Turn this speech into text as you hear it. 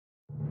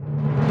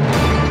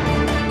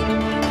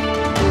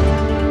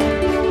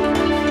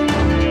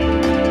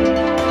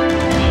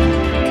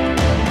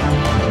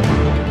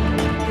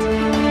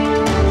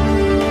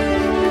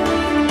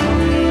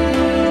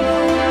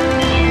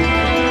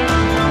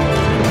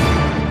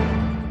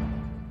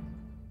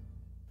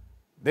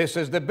This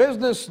is the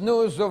business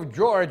news of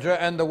Georgia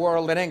and the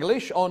world in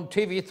English on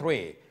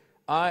TV3.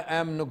 I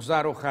am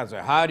Nugzaru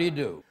Khaza. How do you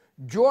do?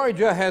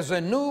 Georgia has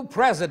a new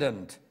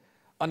president.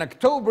 On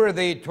October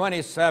the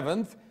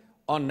 27th,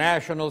 on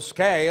national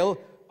scale,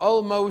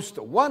 almost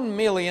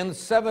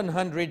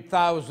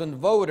 1,700,000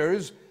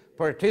 voters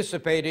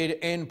participated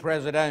in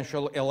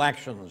presidential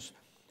elections,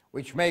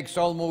 which makes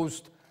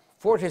almost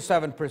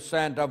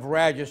 47% of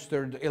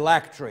registered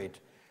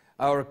electorate.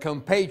 Our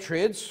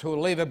compatriots who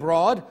live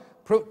abroad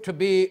proved to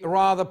be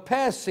rather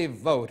passive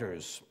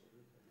voters.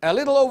 A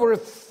little over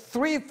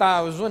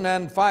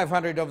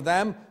 3,500 of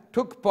them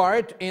took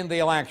part in the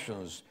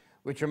elections,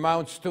 which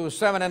amounts to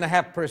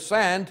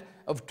 7.5%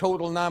 of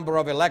total number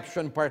of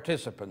election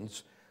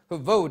participants who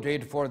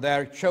voted for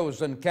their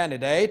chosen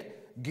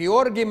candidate.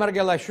 Georgi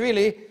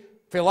Margelashvili,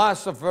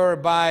 philosopher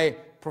by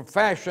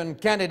profession,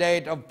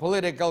 candidate of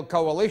political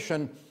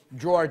coalition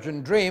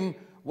Georgian Dream,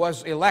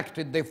 was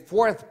elected the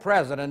fourth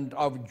president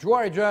of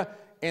Georgia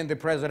in the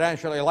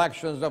presidential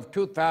elections of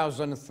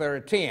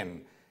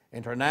 2013.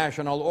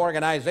 International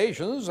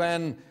organizations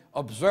and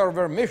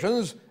observer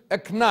missions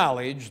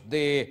acknowledged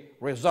the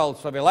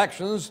results of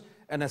elections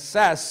and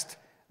assessed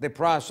the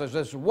process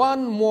as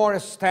one more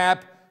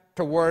step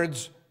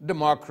towards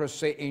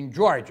democracy in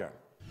Georgia.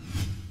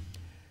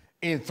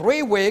 In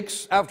 3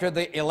 weeks after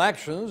the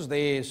elections,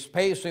 the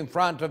space in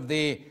front of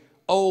the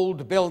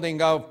old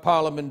building of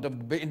Parliament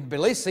in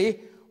Tbilisi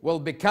will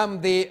become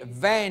the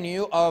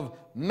venue of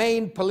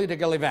main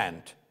political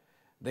event.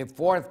 The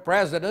fourth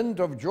president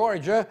of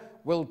Georgia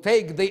will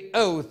take the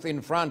oath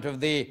in front of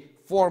the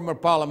former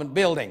parliament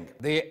building.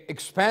 The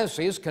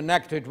expenses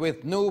connected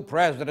with new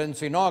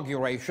president's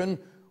inauguration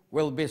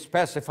will be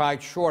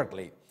specified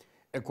shortly.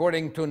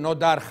 According to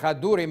Nodar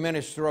Khaduri,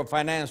 Minister of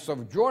Finance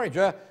of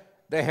Georgia,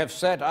 they have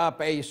set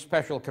up a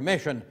special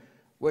commission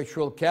which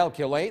will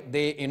calculate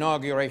the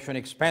inauguration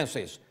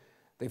expenses.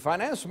 The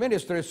finance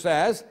minister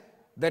says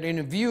that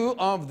in view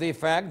of the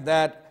fact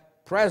that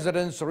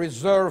President's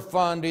reserve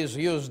fund is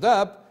used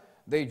up,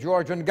 the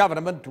Georgian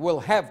government will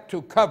have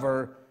to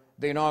cover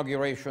the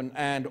inauguration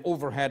and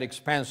overhead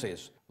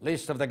expenses.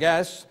 List of the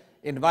guests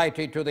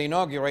invited to the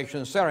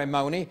inauguration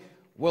ceremony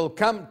will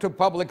come to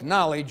public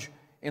knowledge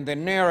in the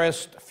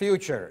nearest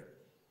future.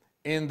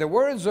 In the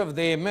words of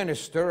the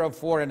Minister of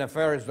Foreign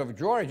Affairs of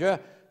Georgia,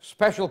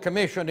 Special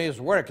Commission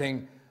is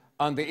working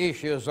on the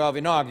issues of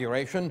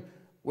inauguration,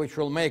 which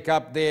will make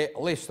up the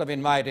list of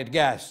invited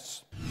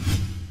guests.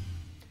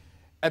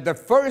 At the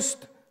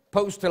first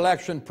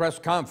post-election press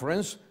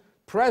conference,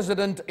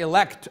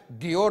 President-elect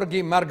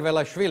Georgi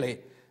Margelashvili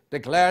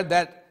declared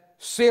that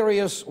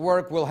serious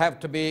work will have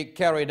to be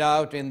carried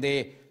out in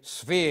the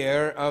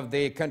sphere of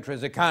the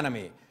country's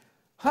economy.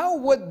 How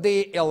would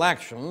the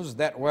elections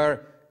that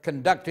were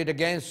conducted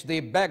against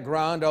the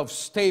background of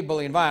stable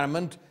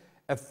environment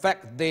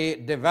affect the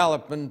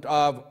development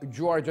of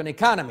Georgian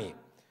economy?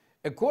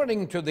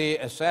 According to the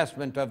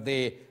assessment of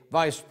the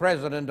Vice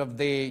President of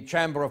the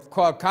Chamber of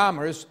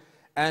Commerce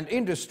and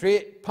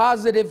Industry,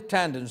 positive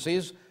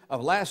tendencies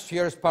of last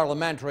year's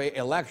parliamentary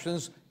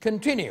elections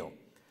continue.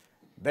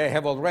 They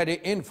have already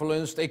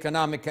influenced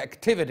economic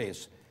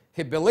activities.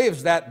 He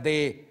believes that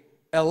the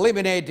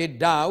eliminated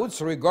doubts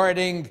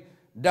regarding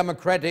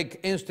democratic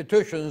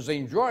institutions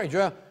in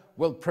Georgia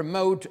will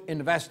promote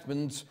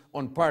investments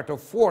on part of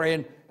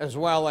foreign as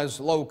well as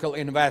local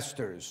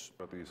investors.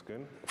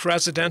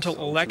 Presidential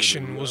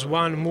election was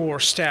one more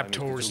step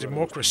towards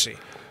democracy.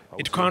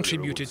 It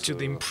contributed to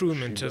the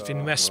improvement of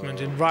investment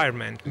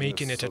environment,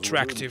 making it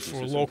attractive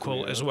for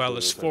local as well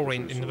as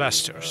foreign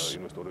investors.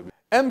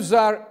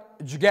 Emzar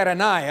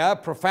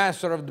Jgeranaya,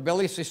 professor of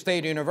Tbilisi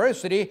State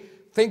University,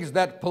 thinks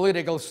that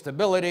political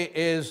stability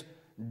is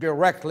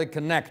directly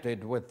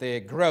connected with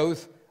the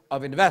growth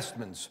of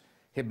investments.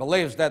 He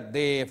believes that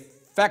the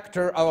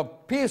factor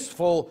of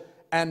peaceful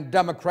and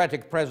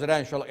democratic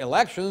presidential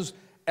elections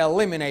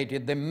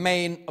eliminated the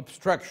main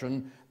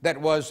obstruction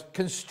that was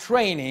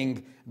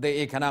constraining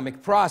the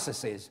economic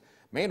processes.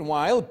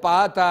 Meanwhile,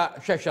 Paata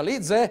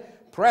Sheshalidze,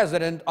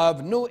 president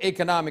of New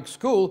Economic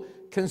School,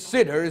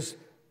 considers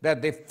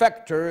that the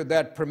factor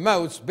that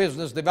promotes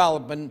business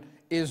development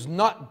is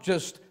not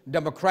just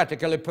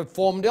democratically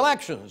performed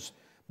elections,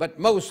 but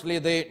mostly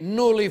the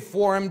newly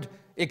formed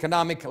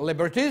economic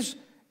liberties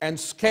and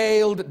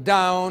scaled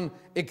down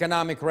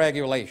economic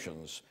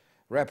regulations.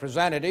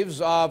 Representatives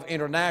of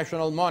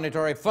International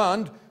Monetary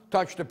Fund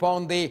touched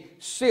upon the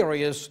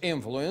serious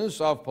influence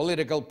of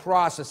political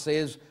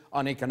processes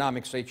on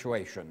economic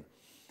situation.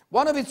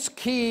 One of its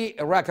key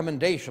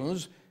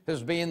recommendations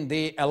has been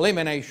the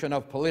elimination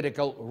of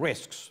political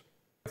risks.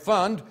 The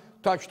fund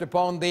touched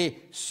upon the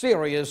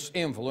serious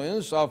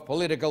influence of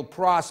political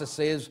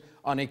processes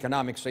on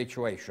economic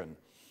situation.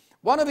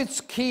 One of its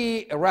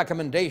key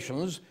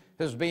recommendations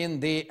has been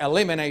the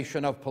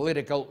elimination of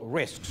political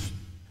risks.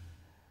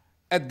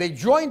 At the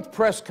joint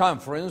press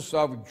conference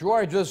of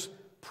Georgia's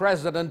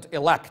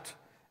president-elect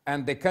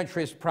and the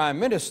country's prime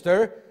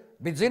minister,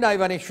 Bidzina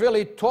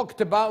Ivanishvili talked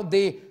about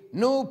the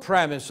new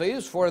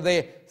premises for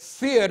the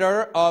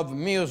theater of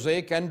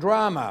music and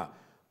drama,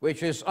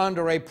 which is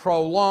under a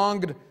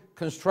prolonged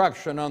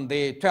construction on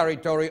the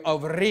territory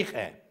of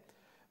Riche.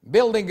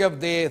 Building of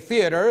the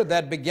theater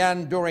that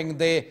began during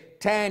the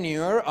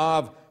tenure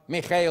of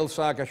Mikhail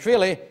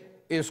Saakashvili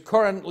is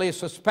currently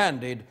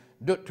suspended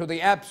due to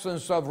the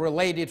absence of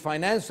related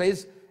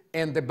finances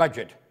in the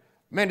budget.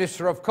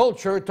 Minister of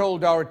Culture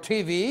told our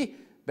TV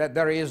that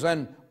there is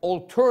an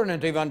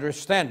alternative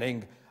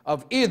understanding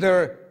of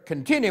either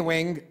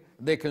continuing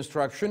the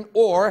construction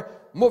or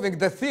moving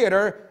the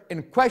theater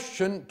in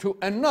question to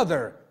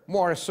another,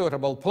 more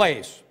suitable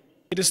place.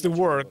 It is the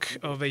work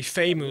of a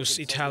famous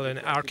Italian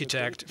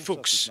architect,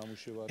 Fuchs.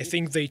 I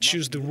think they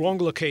choose the wrong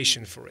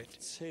location for it.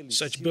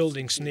 Such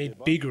buildings need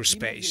bigger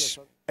space.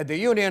 At the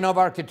Union of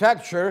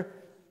Architecture,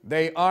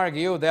 they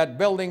argue that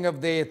building of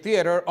the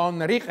theater on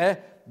Riche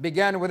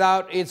began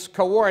without its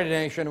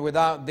coordination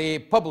without the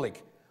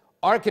public.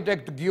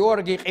 Architect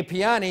Gheorghe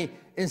Chipiani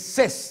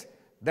insists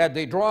that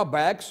the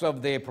drawbacks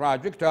of the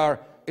project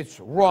are its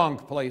wrong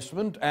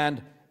placement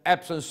and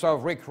absence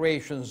of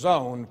recreation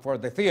zone for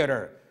the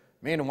theater.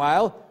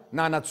 Meanwhile,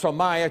 Nana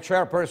Tsomaya,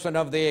 chairperson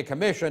of the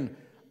Commission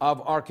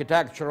of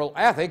Architectural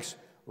Ethics,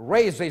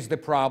 raises the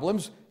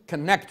problems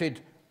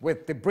connected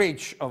with the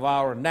breach of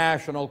our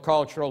national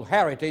cultural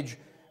heritage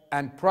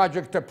and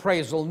project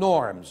appraisal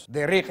norms.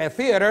 The Riche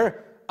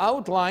Theater,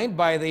 outlined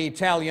by the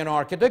Italian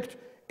architect,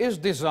 is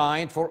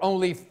designed for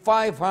only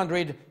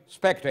 500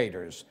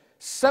 spectators.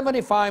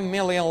 75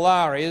 million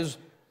laris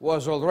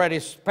was already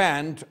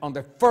spent on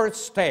the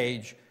first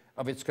stage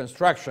of its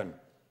construction.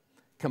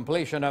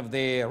 Completion of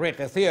the Riche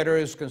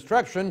Theater's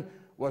construction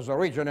was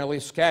originally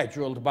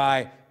scheduled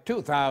by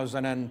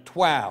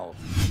 2012.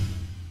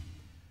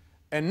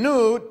 A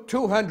new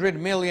 200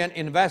 million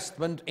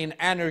investment in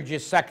energy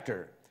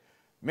sector.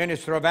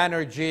 Minister of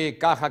Energy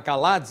Kaha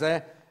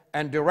Kaladze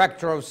and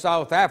Director of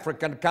South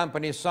African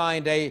company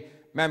signed a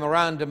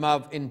memorandum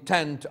of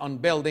intent on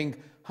building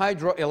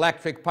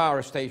hydroelectric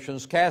power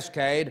stations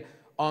cascade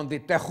on the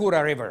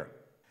Tehura River.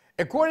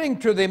 According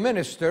to the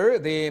minister,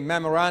 the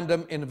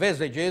memorandum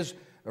envisages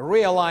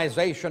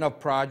realization of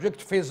project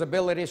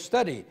feasibility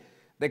study.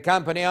 The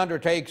company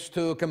undertakes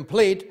to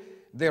complete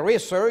the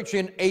research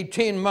in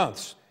 18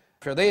 months.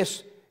 For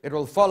this, it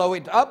will follow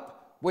it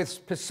up with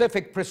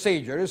specific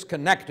procedures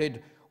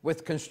connected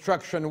with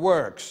construction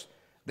works.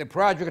 The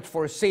project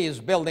foresees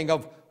building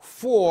of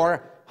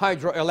 4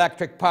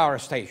 hydroelectric power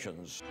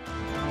stations.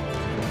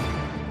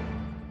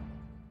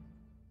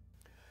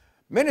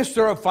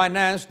 Minister of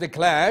Finance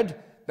declared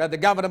that the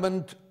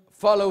government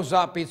follows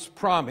up its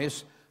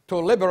promise to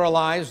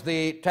liberalize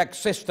the tax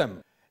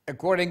system.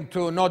 According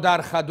to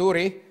Nodar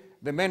Khadouri,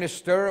 the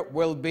minister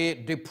will be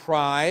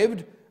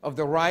deprived of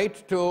the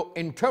right to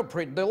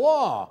interpret the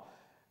law.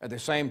 At the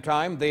same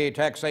time, the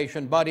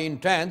taxation body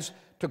intends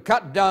to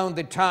cut down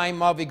the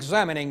time of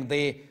examining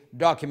the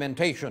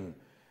documentation.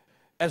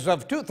 As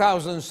of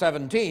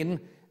 2017,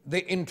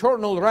 the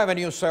Internal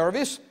Revenue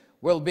Service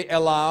will be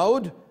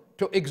allowed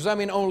to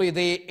examine only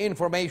the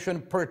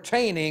information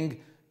pertaining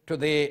to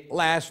the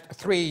last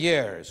 3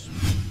 years.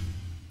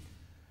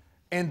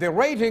 In the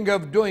rating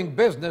of doing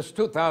business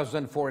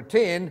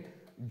 2014,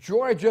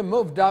 Georgia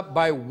moved up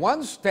by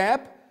 1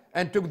 step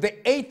and took the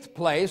 8th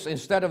place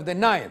instead of the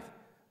 9th.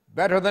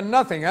 Better than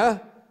nothing, huh?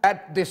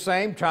 At the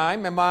same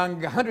time,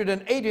 among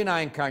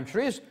 189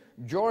 countries,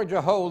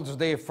 Georgia holds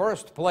the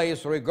 1st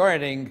place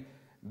regarding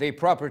the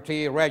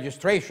property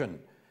registration.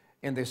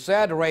 In the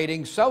said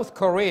rating, South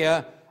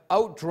Korea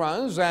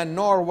outruns and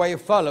Norway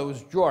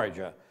follows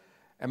Georgia.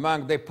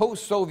 Among the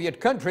post-Soviet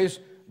countries,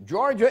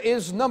 Georgia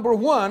is number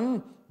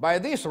 1 by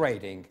this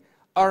rating.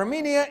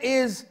 Armenia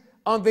is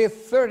on the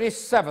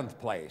 37th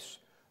place.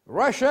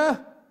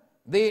 Russia,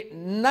 the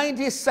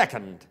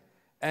 92nd,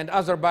 and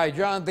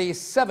Azerbaijan, the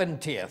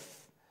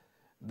 70th.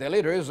 The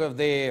leaders of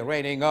the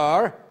rating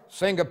are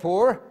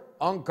Singapore,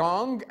 Hong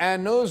Kong,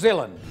 and New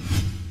Zealand.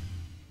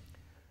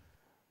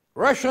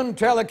 Russian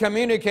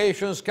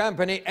telecommunications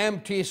company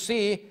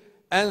MTC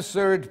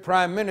answered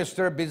Prime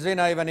Minister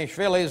Bidzina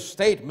Ivanishvili's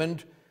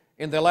statement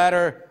in the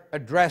letter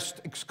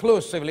addressed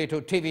exclusively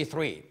to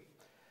TV3.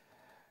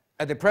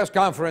 At the press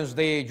conference,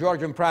 the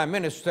Georgian Prime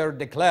Minister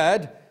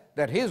declared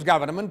that his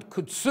government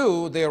could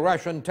sue the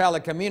Russian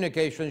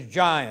telecommunications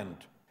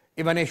giant.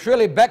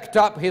 Ivanishvili backed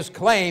up his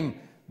claim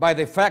by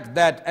the fact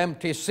that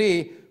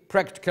MTC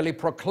practically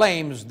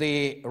proclaims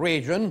the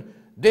region,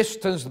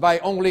 distanced by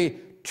only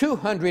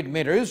 200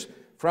 meters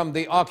from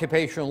the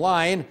occupation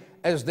line,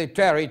 as the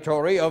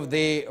territory of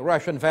the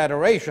Russian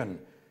Federation.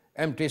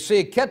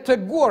 MTC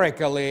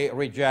categorically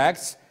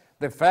rejects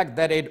the fact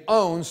that it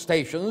owns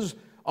stations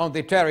on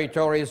the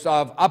territories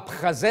of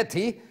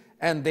Abkhazeti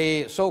and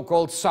the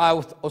so-called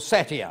South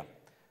Ossetia.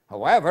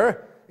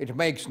 However, it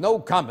makes no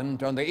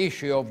comment on the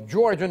issue of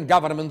Georgian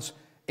government's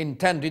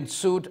intended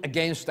suit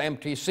against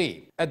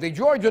MTC. At the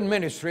Georgian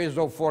Ministries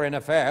of Foreign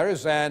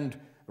Affairs and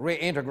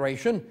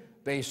Reintegration,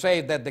 they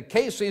say that the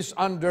case is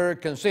under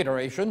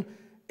consideration.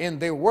 In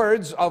the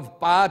words of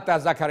Paata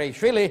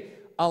Zakarishvili,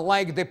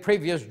 unlike the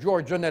previous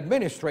Georgian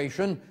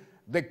administration,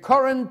 the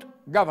current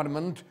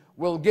government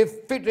will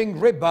give fitting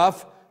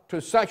rebuff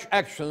to such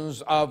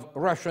actions of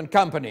Russian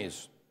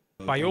companies.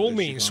 By all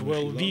means,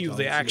 we'll view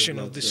the action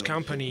of this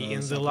company in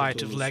the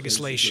light of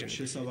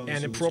legislation,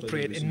 and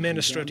appropriate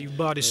administrative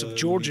bodies of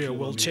Georgia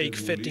will take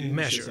fitting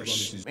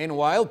measures.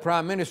 Meanwhile,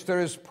 Prime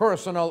Minister's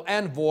personal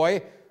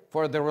envoy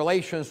for the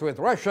relations with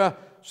Russia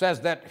says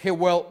that he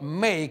will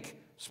make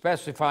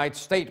specified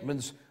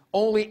statements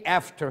only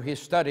after he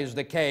studies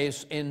the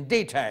case in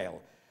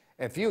detail.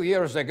 A few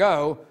years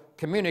ago,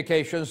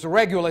 Communications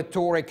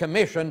Regulatory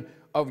Commission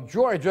of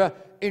Georgia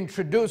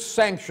introduced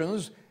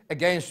sanctions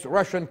against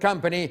Russian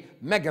company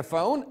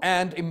Megaphone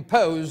and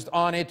imposed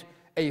on it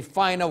a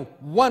fine of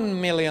 1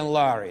 million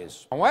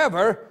laris.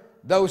 However,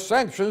 those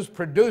sanctions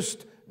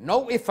produced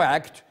no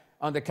effect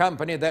on the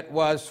company that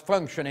was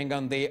functioning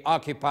on the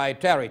occupied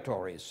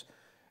territories.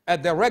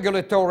 At the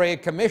Regulatory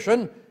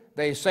Commission,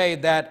 they say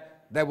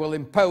that they will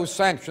impose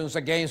sanctions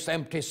against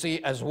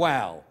MTC as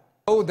well.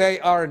 Though they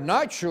are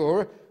not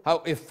sure how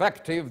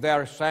effective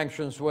their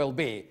sanctions will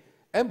be.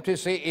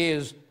 MTC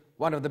is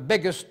one of the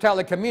biggest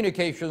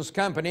telecommunications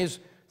companies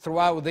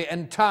throughout the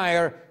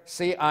entire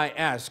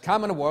CIS,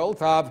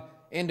 Commonwealth of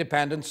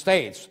Independent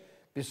States.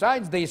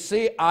 Besides the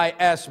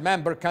CIS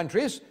member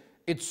countries,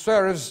 it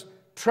serves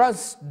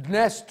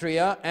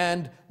Transnistria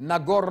and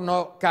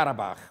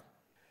Nagorno-Karabakh.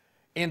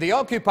 In the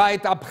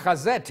occupied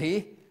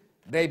Abkhazeti,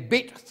 they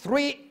beat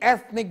 3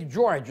 ethnic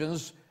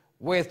Georgians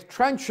with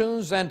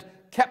truncheons and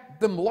kept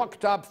them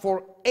locked up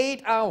for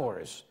 8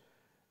 hours.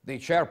 The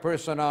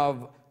chairperson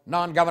of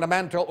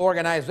non-governmental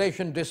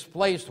organization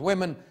Displaced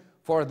Women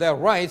for Their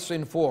Rights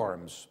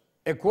informs.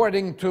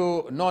 According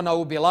to Nona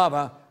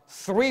Ubilava,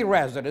 3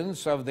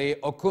 residents of the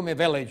Okumi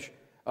village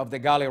of the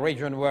Gali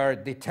region were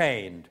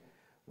detained.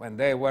 When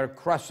they were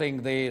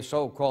crossing the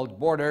so-called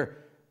border,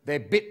 they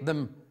beat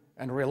them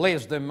and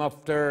released them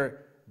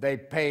after they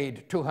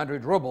paid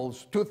 2,000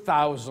 rubles.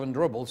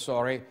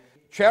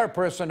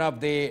 Chairperson of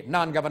the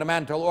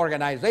non-governmental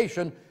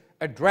organization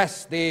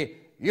addressed the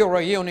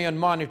Euro-Union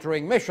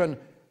Monitoring Mission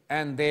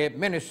and the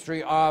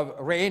Ministry of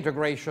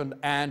Reintegration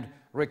and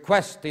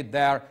requested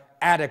their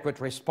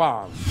adequate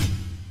response.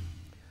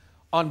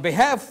 On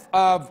behalf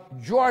of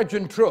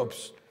Georgian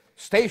troops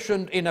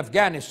stationed in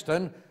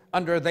Afghanistan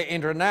under the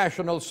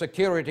International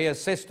Security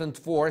Assistance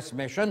Force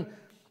mission,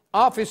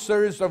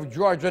 officers of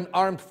Georgian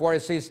Armed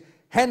Forces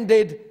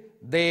handed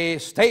the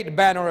state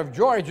banner of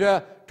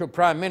Georgia to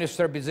Prime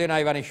Minister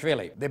Bidzina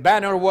Ivanishvili. The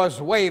banner was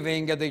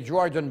waving at the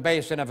Georgian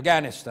base in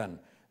Afghanistan.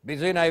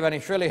 Bidzina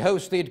Ivanishvili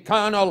hosted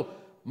Colonel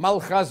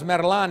Malchaz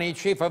Merlani,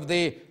 chief of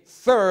the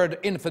 3rd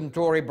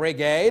Infantry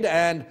Brigade,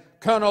 and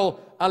Colonel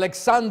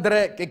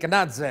Alexandre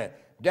Kiknadze,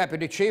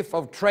 deputy chief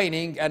of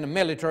training and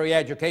military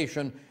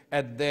education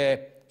at the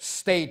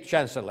State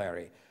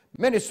Chancellery.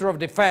 Minister of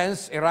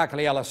Defense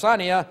Irakli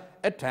Alassania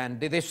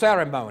attended the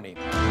ceremony.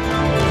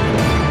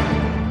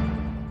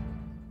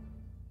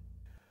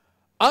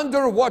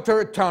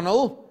 Underwater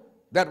tunnel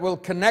that will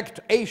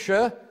connect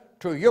Asia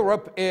to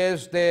Europe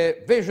is the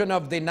vision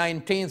of the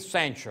 19th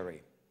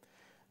century.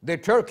 The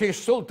Turkish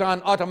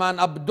Sultan Ottoman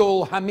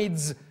Abdul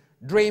Hamid's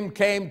dream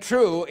came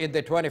true in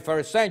the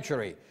 21st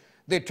century.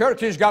 The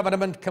Turkish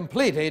government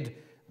completed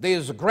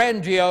this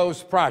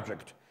grandiose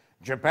project.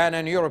 Japan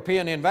and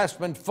European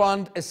Investment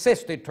Fund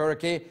assisted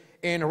Turkey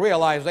in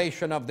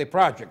realization of the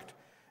project.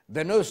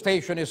 The new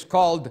station is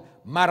called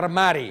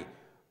Marmari,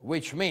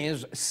 which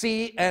means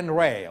sea and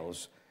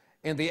rails.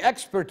 In the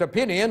expert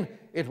opinion,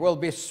 it will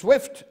be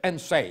swift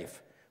and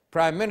safe.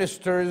 Prime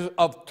Ministers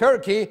of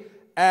Turkey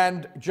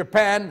and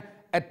Japan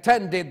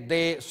attended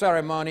the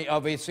ceremony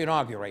of its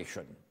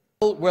inauguration.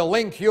 It will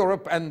link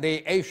Europe and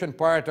the Asian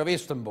part of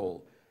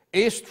Istanbul.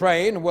 East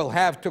train will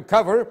have to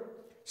cover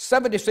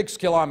 76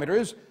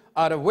 kilometers,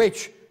 out of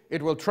which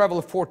it will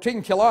travel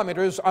 14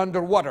 kilometers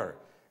underwater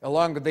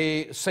along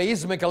the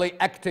seismically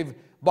active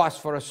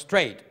Bosphorus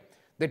Strait.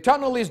 The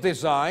tunnel is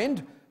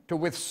designed to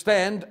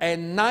withstand a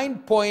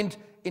 9-point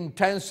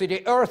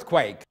intensity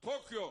earthquake.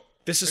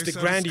 This is the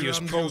grandiose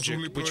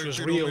project which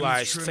was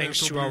realized thanks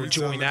to our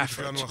joint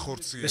effort.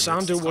 This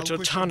underwater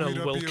tunnel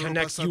will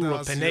connect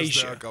Europe and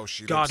Asia.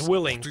 God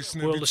willing,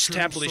 will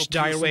establish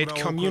direct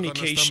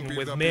communication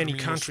with many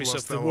countries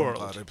of the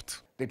world.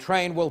 The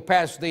train will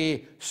pass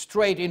the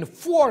strait in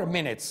 4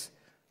 minutes.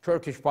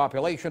 Turkish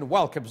population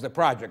welcomes the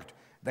project.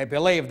 They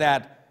believe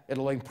that it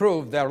will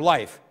improve their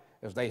life.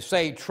 As they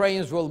say,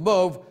 trains will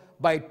move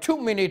by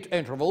 2-minute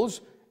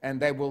intervals and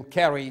they will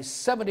carry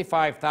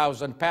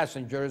 75,000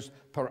 passengers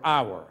per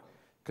hour.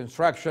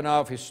 Construction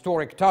of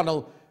historic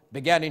tunnel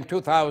began in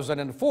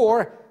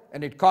 2004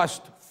 and it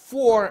cost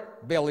 $4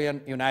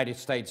 billion United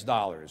States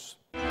dollars.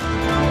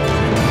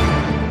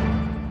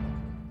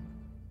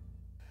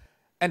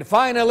 And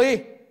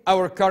finally,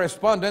 our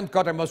correspondent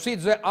Kotar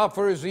Mosidze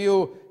offers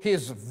you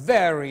his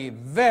very,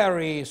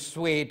 very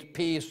sweet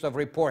piece of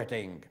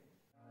reporting.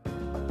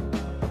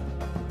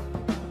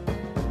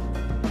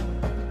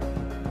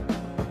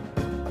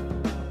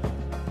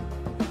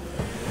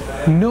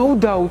 No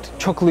doubt,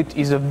 chocolate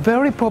is a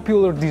very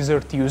popular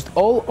dessert used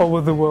all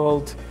over the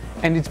world,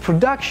 and its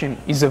production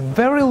is a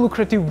very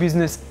lucrative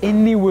business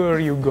anywhere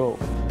you go.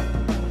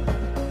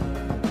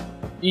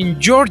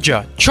 In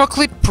Georgia,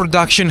 chocolate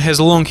production has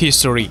a long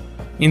history.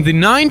 In the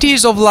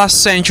 90s of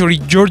last century,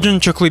 Georgian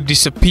chocolate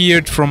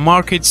disappeared from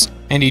markets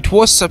and it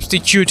was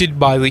substituted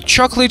by the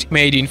chocolate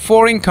made in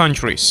foreign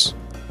countries.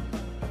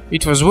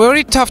 It was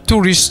very tough to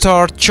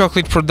restart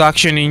chocolate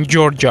production in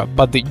Georgia,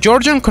 but the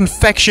Georgian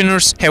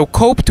confectioners have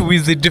coped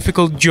with the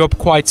difficult job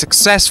quite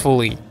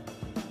successfully.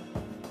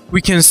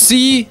 We can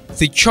see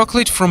the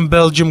chocolate from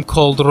Belgium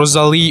called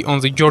Rosalie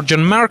on the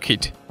Georgian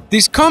market.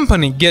 This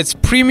company gets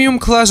premium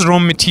class raw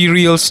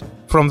materials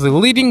from the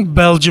leading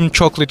Belgian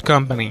chocolate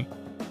company.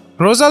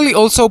 Rosalie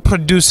also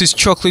produces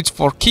chocolates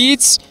for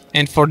kids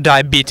and for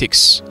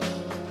diabetics.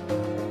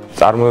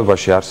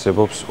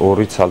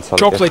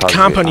 Chocolate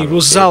company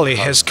Rosalie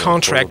has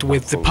contract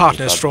with the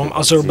partners from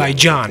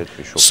Azerbaijan,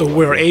 so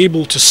we're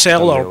able to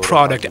sell our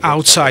product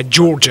outside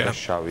Georgia.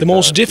 The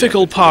most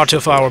difficult part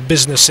of our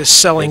business is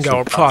selling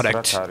our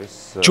product.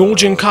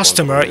 Georgian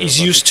customer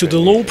is used to the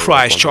low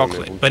price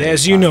chocolate, but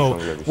as you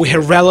know, we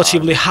have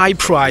relatively high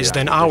price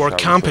than our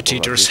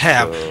competitors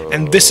have,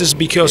 and this is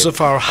because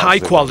of our high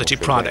quality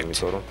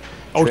product.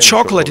 Our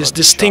chocolate is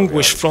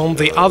distinguished from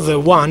the other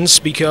ones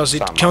because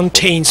it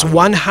contains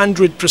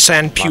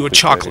 100% pure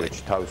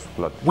chocolate.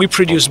 We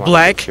produce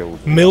black,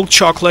 milk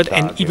chocolate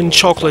and even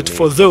chocolate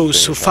for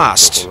those who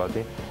fast.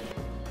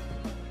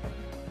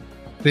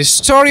 The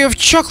story of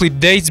chocolate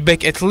dates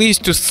back at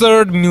least to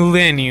 3rd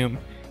millennium.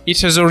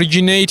 It has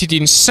originated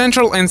in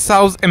Central and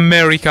South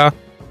America.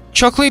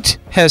 Chocolate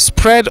has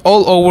spread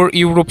all over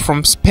Europe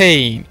from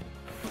Spain.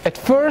 At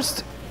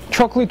first,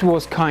 chocolate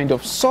was kind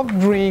of soft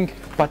drink,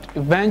 but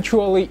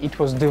eventually it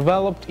was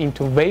developed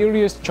into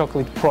various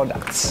chocolate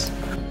products.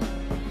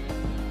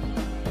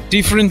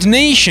 Different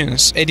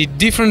nations added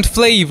different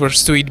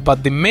flavors to it,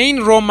 but the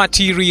main raw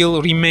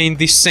material remained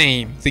the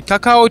same, the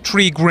cacao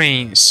tree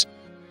grains.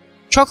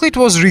 Chocolate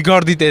was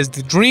regarded as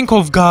the drink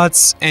of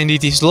gods, and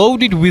it is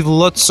loaded with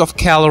lots of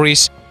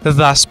calories,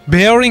 thus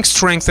bearing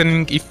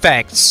strengthening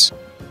effects.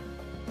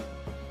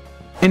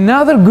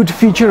 Another good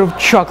feature of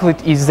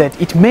chocolate is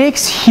that it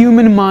makes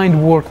human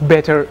mind work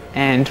better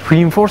and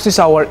reinforces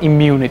our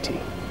immunity.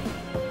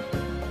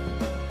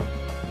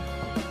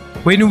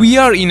 When we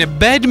are in a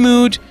bad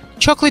mood,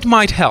 chocolate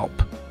might help.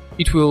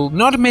 It will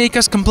not make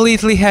us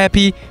completely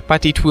happy,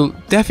 but it will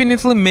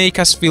definitely make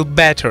us feel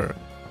better.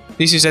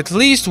 This is at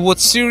least what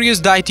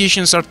serious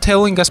dietitians are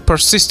telling us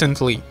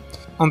persistently.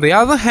 On the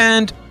other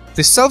hand,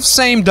 the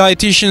self-same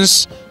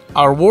dietitians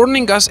are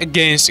warning us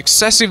against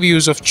excessive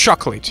use of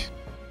chocolate.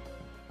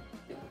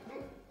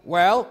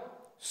 Well,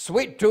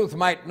 sweet tooth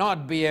might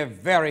not be a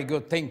very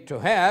good thing to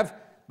have,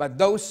 but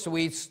those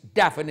sweets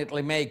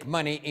definitely make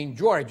money in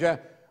Georgia,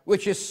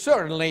 which is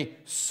certainly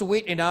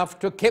sweet enough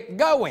to keep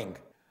going.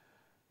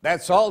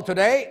 That's all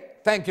today.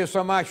 Thank you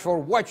so much for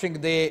watching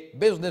the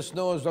business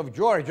news of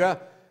Georgia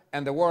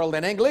and the world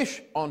in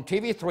English on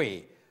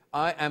TV3.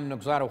 I am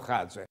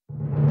XVI.